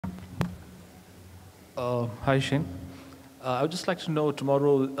Hi, Shane. I would just like to know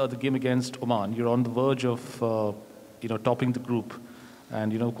tomorrow the game against Oman. You're on the verge of topping the group,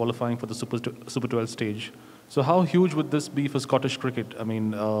 and qualifying for the Super 12 stage. So how huge would this be for Scottish cricket? I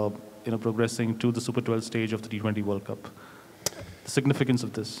mean, progressing to the Super 12 stage of the T20 World Cup. The significance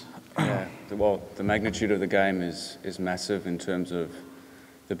of this. Yeah, well, the magnitude of the game is massive in terms of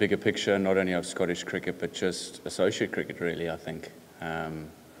the bigger picture, not only of Scottish cricket, but just associate cricket, really, I think.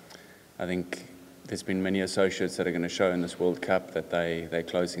 I think there's been many associates that are going to show in this World Cup that they're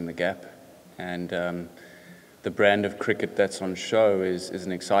closing the gap. And the brand of cricket that's on show is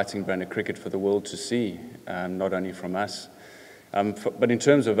an exciting brand of cricket for the world to see, not only from us. But in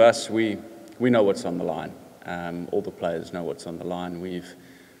terms of us, we know what's on the line. All the players know what's on the line.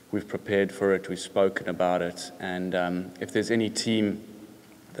 We've prepared for it, we've spoken about it, and if there's any team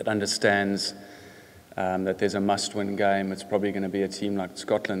that understands that there's a must-win game, it's probably going to be a team like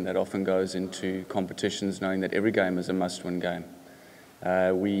Scotland that often goes into competitions knowing that every game is a must-win game.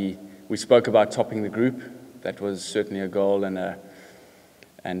 We spoke about topping the group. That was certainly a goal and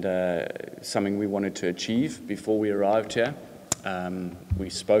something we wanted to achieve before we arrived here. We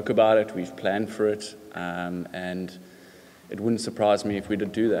spoke about it, we've planned for it, and it wouldn't surprise me if we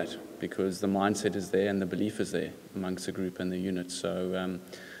did do that, because the mindset is there and the belief is there amongst the group and the unit. So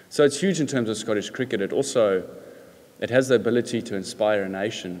it's huge in terms of Scottish cricket. It has the ability to inspire a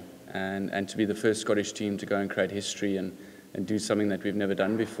nation and to be the first Scottish team to go and create history and do something that we've never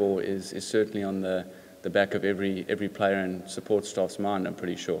done before is certainly on the back of every player and support staff's mind, I'm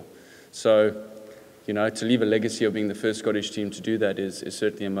pretty sure. So, to leave a legacy of being the first Scottish team to do that is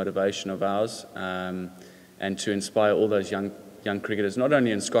certainly a motivation of ours. And to inspire all those young cricketers, not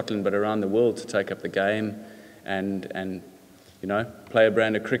only in Scotland but around the world, to take up the game and play a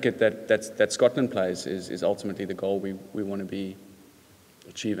brand of cricket that Scotland plays is ultimately the goal we want to be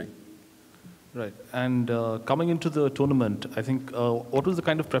achieving. Right. And coming into the tournament, I think what was the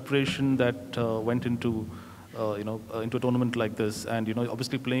kind of preparation that went into into a tournament like this? And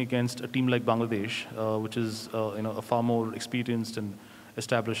obviously playing against a team like Bangladesh, which is a far more experienced and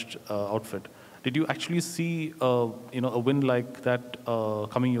established outfit. Did you actually see a win like that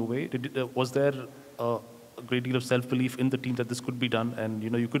coming your way? Was there a great deal of self-belief in the team that this could be done, and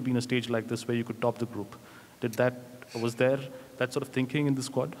you could be in a stage like this where you could top the group? Was there that sort of thinking in the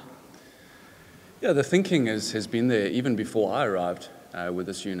squad? Yeah, the thinking has been there even before I arrived with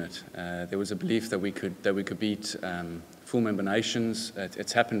this unit. There was a belief that we could beat full member nations.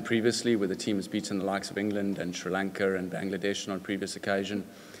 It's happened previously where the team has beaten the likes of England and Sri Lanka and Bangladesh on a previous occasion.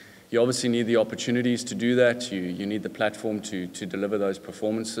 You obviously need the opportunities to do that. You need the platform to deliver those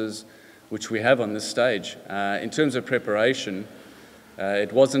performances, which we have on this stage. In terms of preparation, it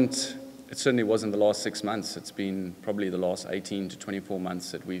certainly wasn't the last 6 months. It's been probably the last 18 to 24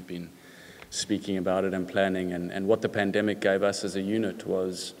 months that we've been speaking about it and planning. And what the pandemic gave us as a unit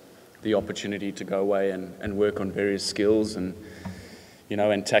was the opportunity to go away and work on various skills and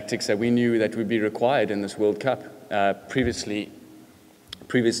tactics that we knew that would be required in this World Cup. Previously,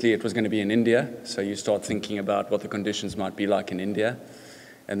 it was going to be in India, so you start thinking about what the conditions might be like in India.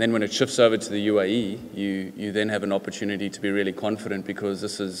 And then when it shifts over to the UAE, you then have an opportunity to be really confident, because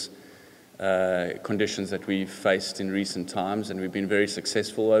this is conditions that we've faced in recent times, and we've been very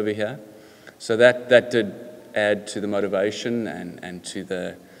successful over here. So that did add to the motivation and to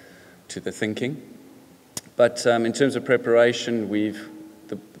the thinking. But in terms of preparation,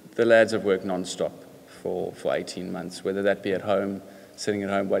 the lads have worked non-stop for 18 months, whether that be at home, sitting at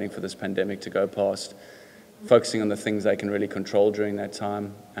home waiting for this pandemic to go past, focusing on the things they can really control during that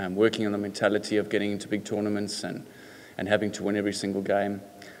time, working on the mentality of getting into big tournaments and having to win every single game.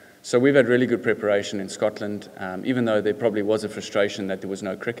 So we've had really good preparation in Scotland, even though there probably was a frustration that there was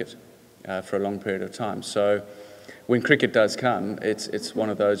no cricket for a long period of time. So when cricket does come, it's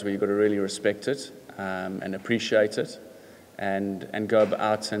one of those where you've got to really respect it and appreciate it and go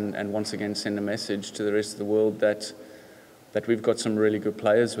out and once again send a message to the rest of the world that we've got some really good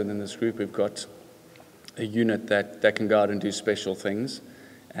players within this group. We've got a unit that can go out and do special things,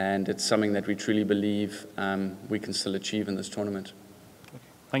 and it's something that we truly believe we can still achieve in this tournament. Okay.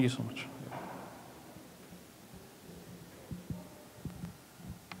 Thank you so much.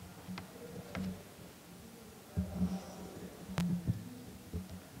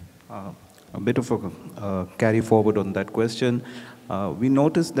 A bit of a carry forward on that question. We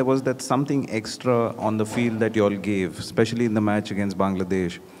noticed there was that something extra on the field that you all gave, especially in the match against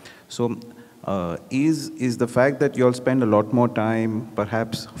Bangladesh. So is the fact that you all spend a lot more time,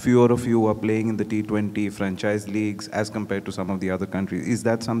 perhaps fewer of you are playing in the T20 franchise leagues as compared to some of the other countries, is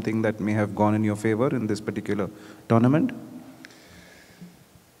that something that may have gone in your favor in this particular tournament?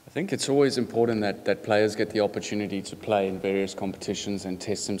 I think it's always important that players get the opportunity to play in various competitions and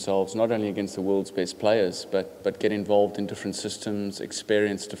test themselves, not only against the world's best players, but get involved in different systems,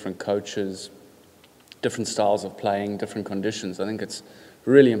 experience different coaches, different styles of playing, different conditions. I think it's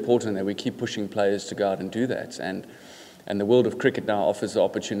really important that we keep pushing players to go out and do that. And the world of cricket now offers the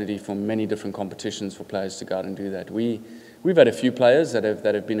opportunity for many different competitions for players to go out and do that. We've had a few players that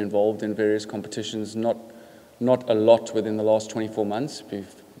have been involved in various competitions, not a lot within the last 24 months.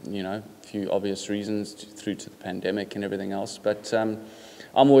 A few obvious reasons through to the pandemic and everything else. But I'm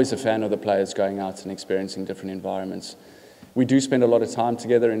always a fan of the players going out and experiencing different environments. We do spend a lot of time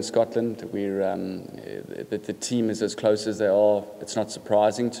together in Scotland. The team is as close as they are. It's not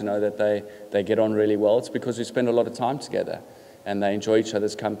surprising to know that they get on really well. It's because we spend a lot of time together and they enjoy each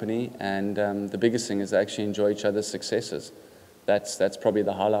other's company. And the biggest thing is they actually enjoy each other's successes. That's probably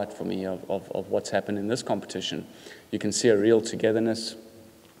the highlight for me of what's happened in this competition. You can see a real togetherness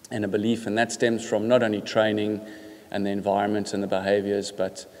and a belief, and that stems from not only training and the environment and the behaviours,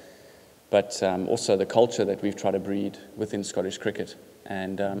 but also the culture that we've tried to breed within Scottish cricket.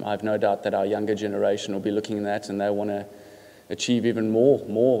 And I've no doubt that our younger generation will be looking at that and they want to achieve even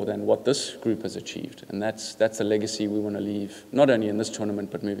more than what this group has achieved. And that's a legacy we want to leave, not only in this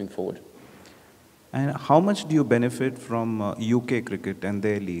tournament, but moving forward. And how much do you benefit from UK cricket and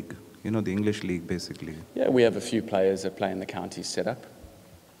their league, the English league basically? Yeah, we have a few players that play in the county setup.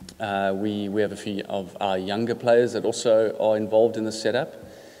 We have a few of our younger players that also are involved in the setup.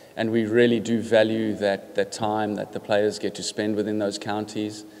 And we really do value that time that the players get to spend within those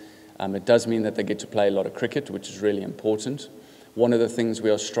counties. It does mean that they get to play a lot of cricket, which is really important. One of the things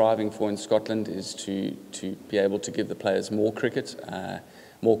we are striving for in Scotland is to be able to give the players more cricket,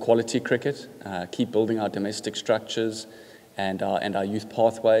 more quality cricket, keep building our domestic structures and our youth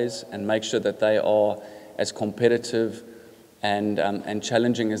pathways, and make sure that they are as competitive and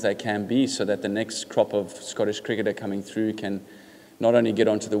challenging as they can be, so that the next crop of Scottish cricketer coming through can not only get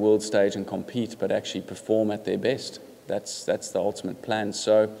onto the world stage and compete, but actually perform at their best. That's the ultimate plan.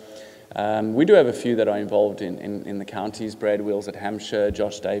 So we do have a few that are involved in the counties. Brad Wills at Hampshire,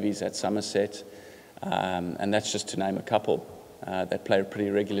 Josh Davies at Somerset, and that's just to name a couple that play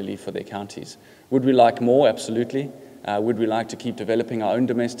pretty regularly for their counties. Would we like more? Absolutely. Would we like to keep developing our own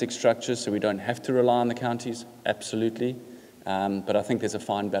domestic structures so we don't have to rely on the counties? Absolutely. But I think there's a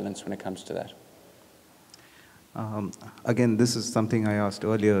fine balance when it comes to that. Again, this is something I asked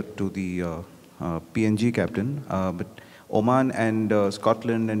earlier to the PNG captain, but Oman and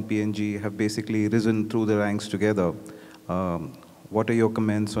Scotland and PNG have basically risen through the ranks together. What are your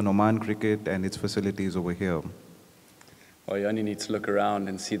comments on Oman cricket and its facilities over here? Well, you only need to look around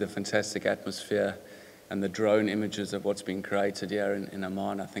and see the fantastic atmosphere and the drone images of what's been created here in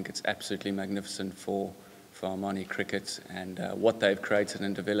Oman. I think it's absolutely magnificent for Omani cricket, and what they've created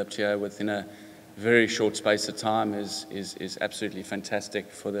and developed here within a very short space of time is absolutely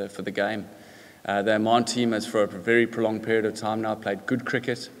fantastic for the game. The Oman team has, for a very prolonged period of time now, played good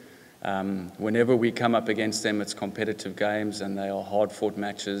cricket. Whenever we come up against them, it's competitive games and they are hard-fought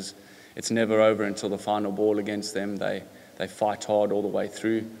matches. It's never over until the final ball against them. They fight hard all the way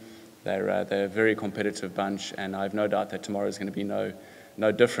through. They're a very competitive bunch, and I have no doubt that tomorrow is going to be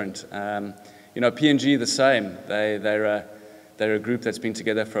no different. PNG the same. They're a group that's been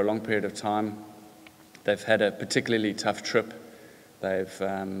together for a long period of time. They've had a particularly tough trip.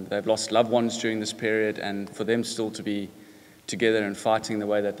 They've lost loved ones during this period, and for them still to be together and fighting the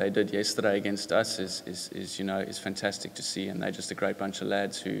way that they did yesterday against us is fantastic to see. And they're just a great bunch of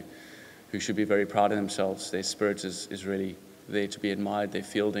lads who should be very proud of themselves. Their spirit is really there to be admired. Their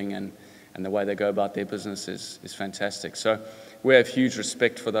fielding and the way they go about their business is fantastic. So we have huge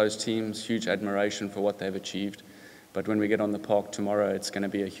respect for those teams, huge admiration for what they've achieved. But when we get on the park tomorrow, it's going to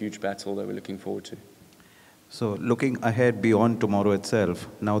be a huge battle that we're looking forward to. So looking ahead beyond tomorrow itself,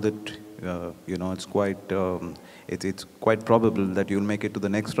 now that it's quite probable that you'll make it to the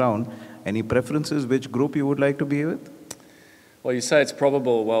next round, any preferences which group you would like to be with? Well, you say it's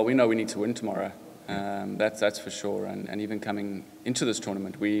probable. Well, we know we need to win tomorrow. That's for sure. And even coming into this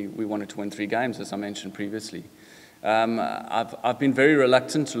tournament, we wanted to win 3 games, as I mentioned previously. I've been very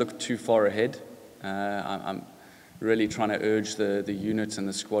reluctant to look too far ahead. I'm really trying to urge the unit and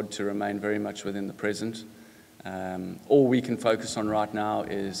the squad to remain very much within the present. All we can focus on right now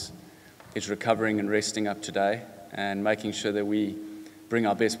is recovering and resting up today and making sure that we bring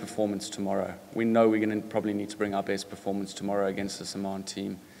our best performance tomorrow. We know we're going to probably need to bring our best performance tomorrow against the Oman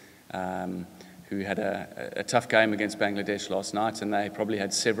team, who had a tough game against Bangladesh last night, and they probably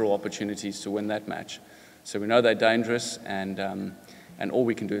had several opportunities to win that match. So we know they're dangerous, and all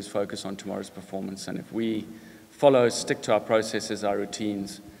we can do is focus on tomorrow's performance. And if we stick to our processes, our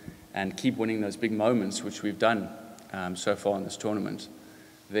routines, and keep winning those big moments, which we've done so far in this tournament,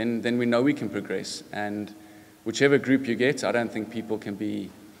 then we know we can progress. And whichever group you get, I don't think people can be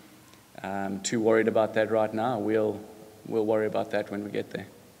too worried about that right now. We'll worry about that when we get there.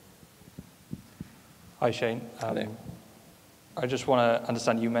 Hi, Shane. I just want to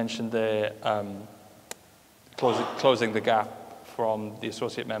understand, you mentioned the closing the gap from the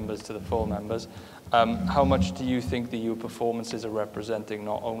associate members to the full members. How much do you think the EU performances are representing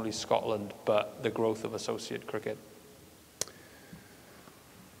not only Scotland, but the growth of associate cricket?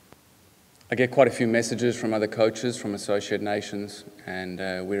 I get quite a few messages from other coaches from associate nations, and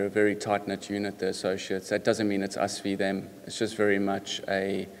we're a very tight-knit unit, the associates. That doesn't mean it's us v them. It's just very much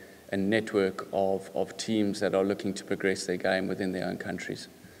a network of teams that are looking to progress their game within their own countries.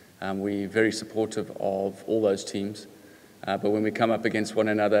 We're very supportive of all those teams, but when we come up against one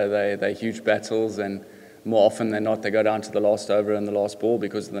another, they're huge battles, and more often than not, they go down to the last over and the last ball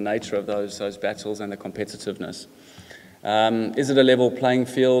because of the nature of those battles and the competitiveness. Is it a level playing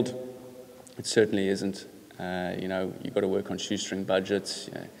field? It certainly isn't. You've got to work on shoestring budgets.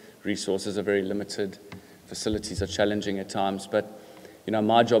 Resources are very limited. Facilities are challenging at times. But,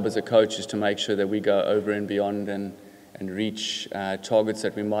 my job as a coach is to make sure that we go over and beyond and reach targets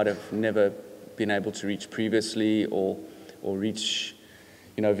that we might have never been able to reach previously, or reach,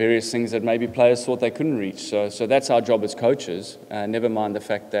 various things that maybe players thought they couldn't reach. So that's our job as coaches, never mind the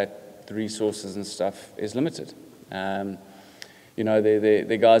fact that the resources and stuff is limited.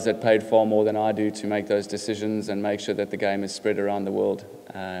 The guys that paid far more than I do to make those decisions and make sure that the game is spread around the world,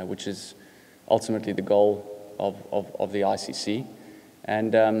 which is ultimately the goal of the ICC.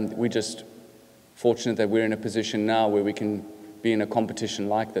 And we're just fortunate that we're in a position now where we can be in a competition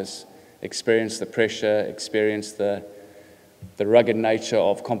like this, experience the pressure, experience the rugged nature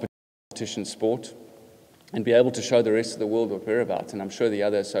of competition sport, and be able to show the rest of the world what we're about. And I'm sure the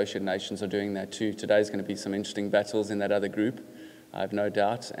other associate nations are doing that too. Today's going to be some interesting battles in that other group, I have no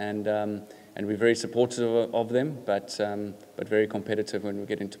doubt. And we're very supportive of them, but very competitive when we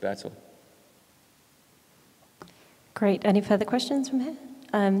get into battle. Great. Any further questions from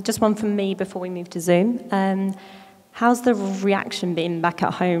here? Just one from me before we move to Zoom. How's the reaction been back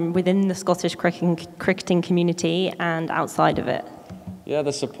at home within the Scottish cricketing community and outside of it? Yeah,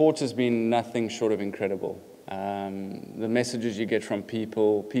 the support has been nothing short of incredible. The messages you get from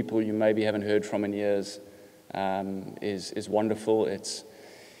people you maybe haven't heard from in years, is wonderful. It's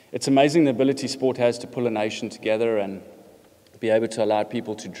amazing the ability sport has to pull a nation together and be able to allow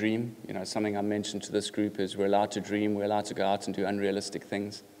people to dream. Something I mentioned to this group is we're allowed to dream, we're allowed to go out and do unrealistic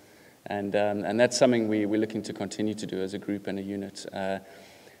things. And that's something we're looking to continue to do as a group and a unit.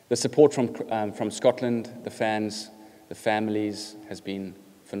 The support from Scotland, the fans, the families has been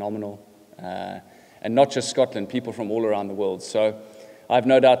phenomenal. And not just Scotland, people from all around the world. So I have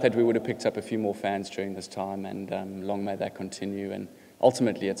no doubt that we would have picked up a few more fans during this time, and long may that continue. And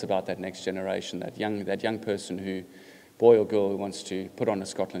ultimately, it's about that next generation, that young person who, boy or girl, who wants to put on a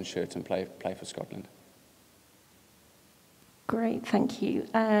Scotland shirt and play for Scotland. Great, thank you.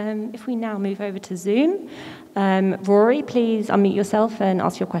 If we now move over to Zoom, Rory, please unmute yourself and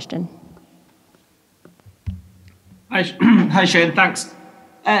ask your question. Hi, Shane. Thanks.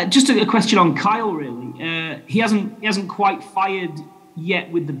 Just a question on Kyle, really. He hasn't quite fired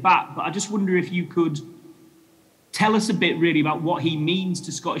yet with the bat, but I just wonder if you could tell us a bit, really, about what he means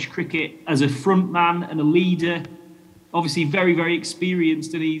to Scottish cricket as a front man and a leader. Obviously, very, very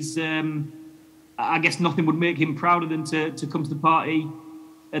experienced, and he's. I guess nothing would make him prouder than to come to the party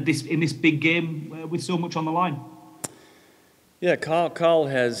in this big game with so much on the line. Yeah, Carl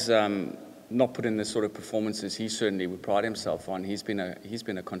has not put in the sort of performances he certainly would pride himself on. He's been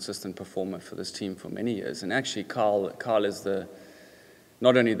a consistent performer for this team for many years, and actually Carl is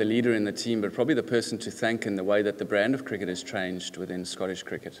not only the leader in the team, but probably the person to thank in the way that the brand of cricket has changed within Scottish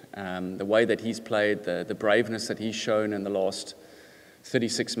cricket. The way that he's played, the braveness that he's shown in the last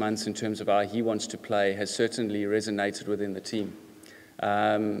 36 months in terms of how he wants to play has certainly resonated within the team.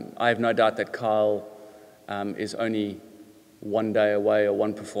 I have no doubt that Kyle is only one day away or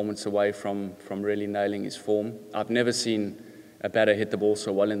one performance away from really nailing his form. I've never seen a batter hit the ball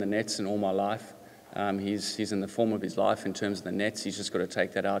so well in the nets in all my life. He's in the form of his life in terms of the nets. He's just got to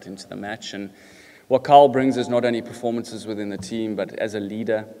take that out into the match. And what Kyle brings is not only performances within the team, but as a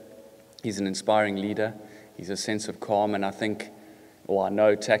leader, he's an inspiring leader. He's a sense of calm, and I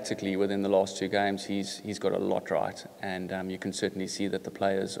know tactically within the last two games he's got a lot right, and you can certainly see that the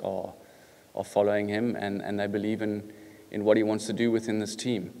players are following him, and they believe in what he wants to do within this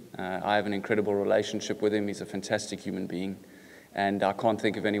team. I have an incredible relationship with him. He's a fantastic human being, and I can't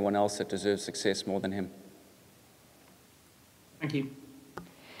think of anyone else that deserves success more than him. Thank you.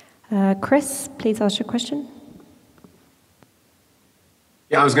 Chris, please ask your question.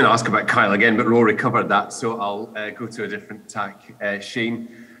 Yeah, I was going to ask about Kyle again, but Rory covered that, so I'll go to a different tack. Shane,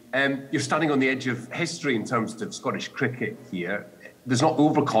 you're standing on the edge of history in terms of Scottish cricket here. There's not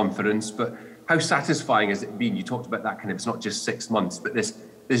overconfidence, but how satisfying has it been? You talked about that kind of, it's not just 6 months, but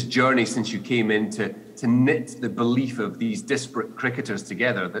this journey since you came in to knit the belief of these disparate cricketers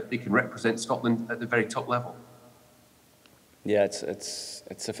together that they can represent Scotland at the very top level. Yeah, it's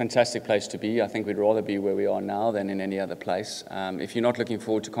a fantastic place to be. I think we'd rather be where we are now than in any other place. If you're not looking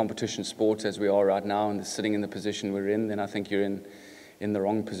forward to competition sports as we are right now and sitting in the position we're in, then I think you're in the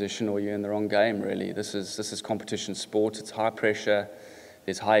wrong position or you're in the wrong game, really. This is competition sport. It's high pressure.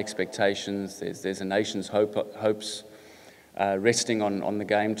 There's high expectations. There's a nation's hopes resting on the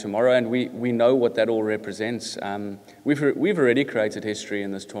game tomorrow, and we know what that all represents. We've already created history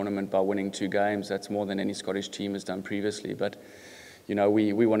in this tournament by winning 2 games. That's more than any Scottish team has done previously. But you know,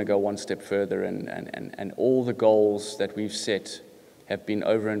 we want to go one step further, and all the goals that we've set have been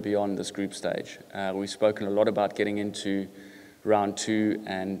over and beyond this group stage. We've spoken a lot about getting into round 2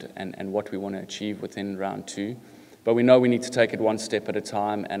 and what we want to achieve within round 2. But we know we need to take it one step at a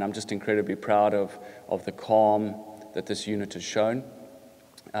time, and I'm just incredibly proud of the calm that this unit has shown.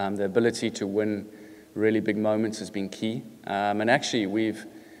 The ability to win really big moments has been key. And actually, we've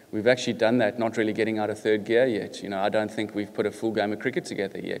actually done that, not really getting out of third gear yet. You know, I don't think we've put a full game of cricket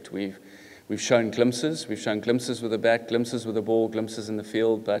together yet. We've shown glimpses. We've shown glimpses with a bat, glimpses with a ball, glimpses in the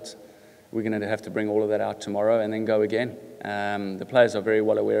field, but we're going to have to bring all of that out tomorrow and then go again. The players are very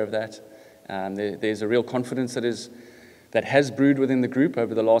well aware of that. There's a real confidence that has brewed within the group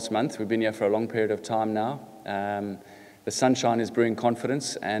over the last month. We've been here for a long period of time now. The sunshine is brewing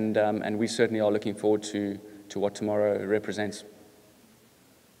confidence, and we certainly are looking forward to what tomorrow represents.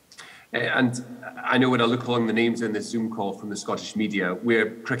 And I know when I look along the names in this Zoom call from the Scottish media, we're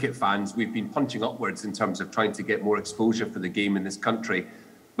cricket fans. We've been punching upwards in terms of trying to get more exposure for the game in this country.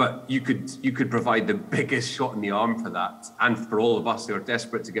 But you could provide the biggest shot in the arm for that, and for all of us who are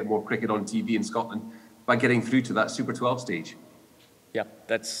desperate to get more cricket on TV in Scotland, by getting through to that Super 12 stage. Yeah,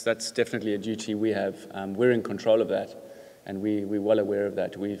 that's definitely a duty we have. We're in control of that, and we're well aware of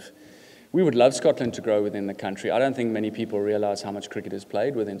that. We would love Scotland to grow within the country. I don't think many people realise how much cricket is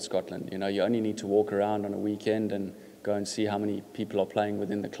played within Scotland. You know, you only need to walk around on a weekend and go and see how many people are playing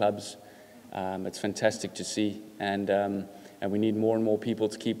within the clubs. It's fantastic to see, and we need more and more people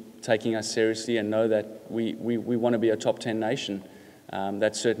to keep taking us seriously and know that we want to be a top 10 nation.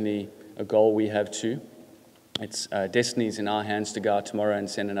 That's certainly a goal we have too. It's destiny's in our hands to go out tomorrow and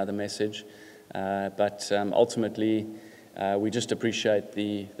send another message. But ultimately, we just appreciate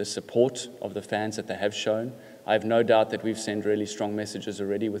the support of the fans that they have shown. I have no doubt that we've sent really strong messages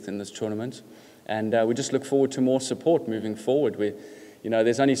already within this tournament. And we just look forward to more support moving forward.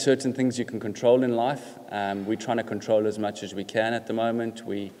 There's only certain things you can control in life. We're trying to control as much as we can at the moment.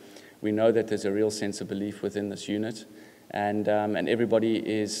 We know that there's a real sense of belief within this unit. And everybody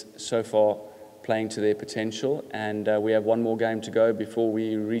is so far playing to their potential, and we have one more game to go before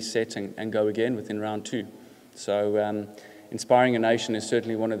we reset and go again within round 2. So inspiring a nation is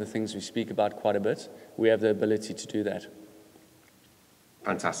certainly one of the things we speak about quite a bit. We have the ability to do that.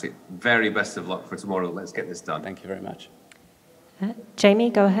 Fantastic. Very best of luck for tomorrow. Let's get this done. Thank you very much. Jamie,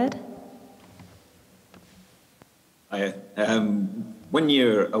 go ahead. Hi. When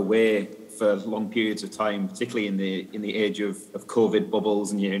you're away for long periods of time, particularly in the age of COVID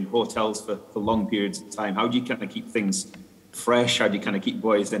bubbles, and you're in hotels for long periods of time, how do you kind of keep things fresh? How do you kind of keep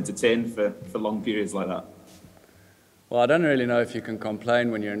boys entertained for long periods like that? Well, I don't really know if you can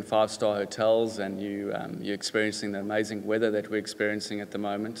complain when you're in 5-star hotels and you're experiencing the amazing weather that we're experiencing at the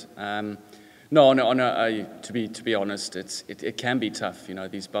moment. To be honest, it can be tough. You know,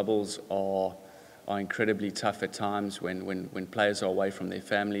 these bubbles are incredibly tough at times when players are away from their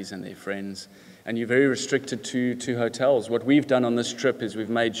families and their friends, and you're very restricted to hotels. What we've done on this trip is we've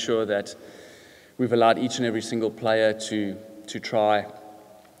made sure that we've allowed each and every single player to try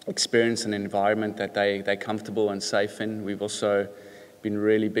experience an environment that they're comfortable and safe in. We've also been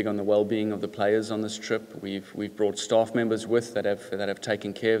really big on the well-being of the players on this trip. We've brought staff members with that have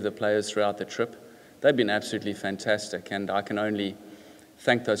taken care of the players throughout the trip. They've been absolutely fantastic, and I can only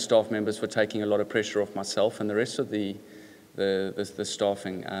thank those staff members for taking a lot of pressure off myself and the rest of the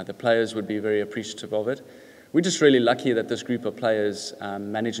staffing. The players would be very appreciative of it. We're just really lucky that this group of players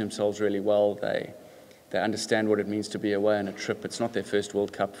manage themselves really well. They understand what it means to be away on a trip. It's not their first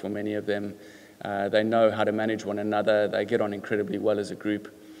World Cup for many of them. They know how to manage one another. They get on incredibly well as a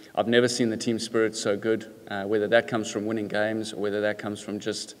group. I've never seen the team spirit so good, whether that comes from winning games or whether that comes from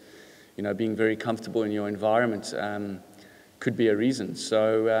just, being very comfortable in your environment. could be a reason.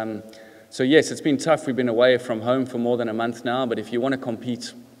 So, so yes, it's been tough. We've been away from home for more than a month now, but if you want to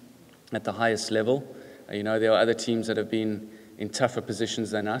compete at the highest level, you know, there are other teams that have been in tougher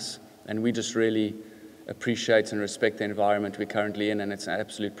positions than us, and we just really appreciate and respect the environment we're currently in, and it's an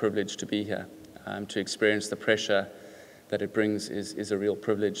absolute privilege to be here. To experience the pressure that it brings is a real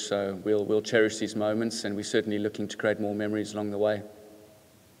privilege. So we'll cherish these moments, and we're certainly looking to create more memories along the way.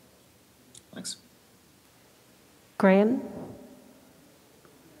 Thanks. Graham?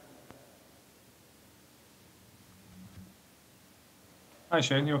 Hi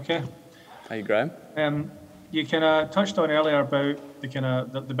Shane, you okay? Hey Graham. You kind of touched on earlier about the kind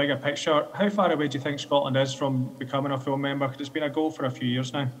of the bigger picture. How far away do you think Scotland is from becoming a full member? Because it's been a goal for a few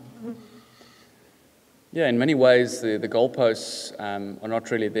years now. Yeah, in many ways, the goalposts are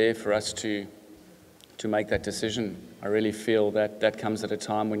not really there for us to make that decision. I really feel that comes at a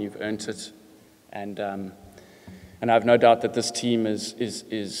time when you've earned it, and I have no doubt that this team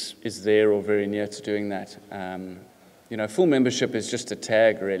is there or very near to doing that. You know, full membership is just a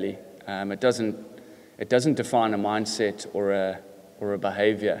tag, really. It doesn't define a mindset or a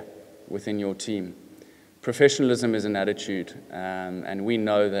behaviour within your team. Professionalism is an attitude, and we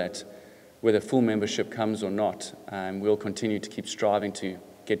know that whether full membership comes or not, we'll continue to keep striving to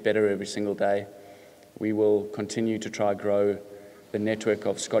get better every single day. We will continue to try grow the network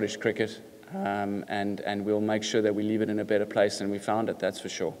of Scottish cricket, and we'll make sure that we leave it in a better place than we found it, that's for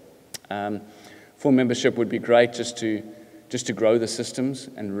sure. Full membership would be great just to grow the systems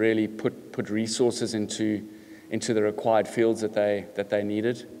and really put resources into the required fields that they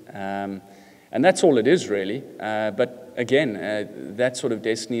needed. And that's all it is, really. But again, that sort of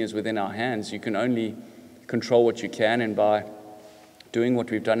destiny is within our hands. You can only control what you can, and by doing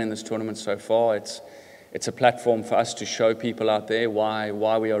what we've done in this tournament so far, it's a platform for us to show people out there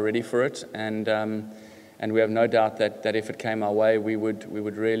why we are ready for it. And we have no doubt that if it came our way, we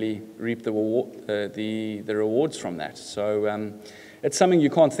would really reap the rewards from that. So it's something you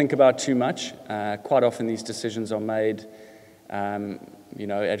can't think about too much. Quite often these decisions are made you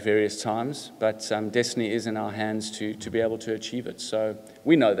know, at various times, but destiny is in our hands to be able to achieve it. So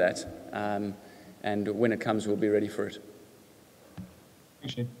we know that, and when it comes, we'll be ready for it.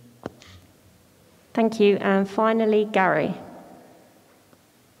 Thank you. And finally, Gary.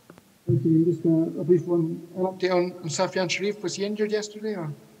 Thank you. Just a brief one. An update on Safian Sharif. Was he injured yesterday? Or?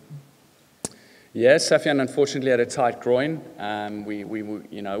 Yes, Safian unfortunately had a tight groin. We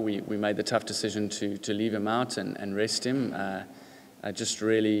made the tough decision to leave him out and rest him. I just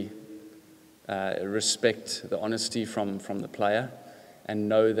really respect the honesty from the player, and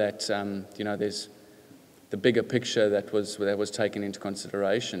know that you know, there's the bigger picture that was taken into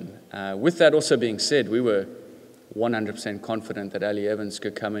consideration. With that also being said, we were 100% confident that Ali Evans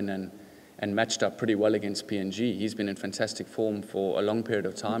could come in and matched up pretty well against PNG. He's been in fantastic form for a long period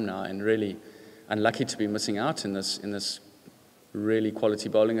of time now, and really unlucky to be missing out in this really quality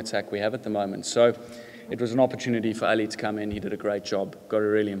bowling attack we have at the moment. So it was an opportunity for Ali to come in. He did a great job, got a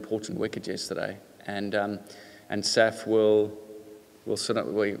really important wicket yesterday, and Saf will sit up.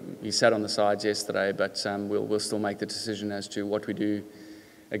 He sat on the sides yesterday, but we'll still make the decision as to what we do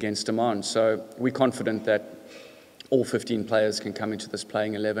against Oman. So we're confident that all 15 players can come into this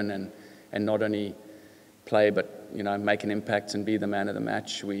playing 11 and not only play, but you know, make an impact and be the man of the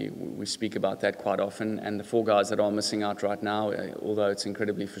match. We speak about that quite often, and the 4 guys that are missing out right now, although it's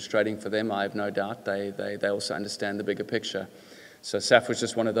incredibly frustrating for them, I have no doubt they also understand the bigger picture. So Saf was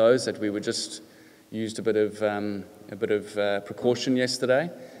just one of those that we were just used a bit of precaution yesterday,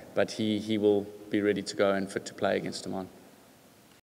 but he will be ready to go and fit to play against Oman.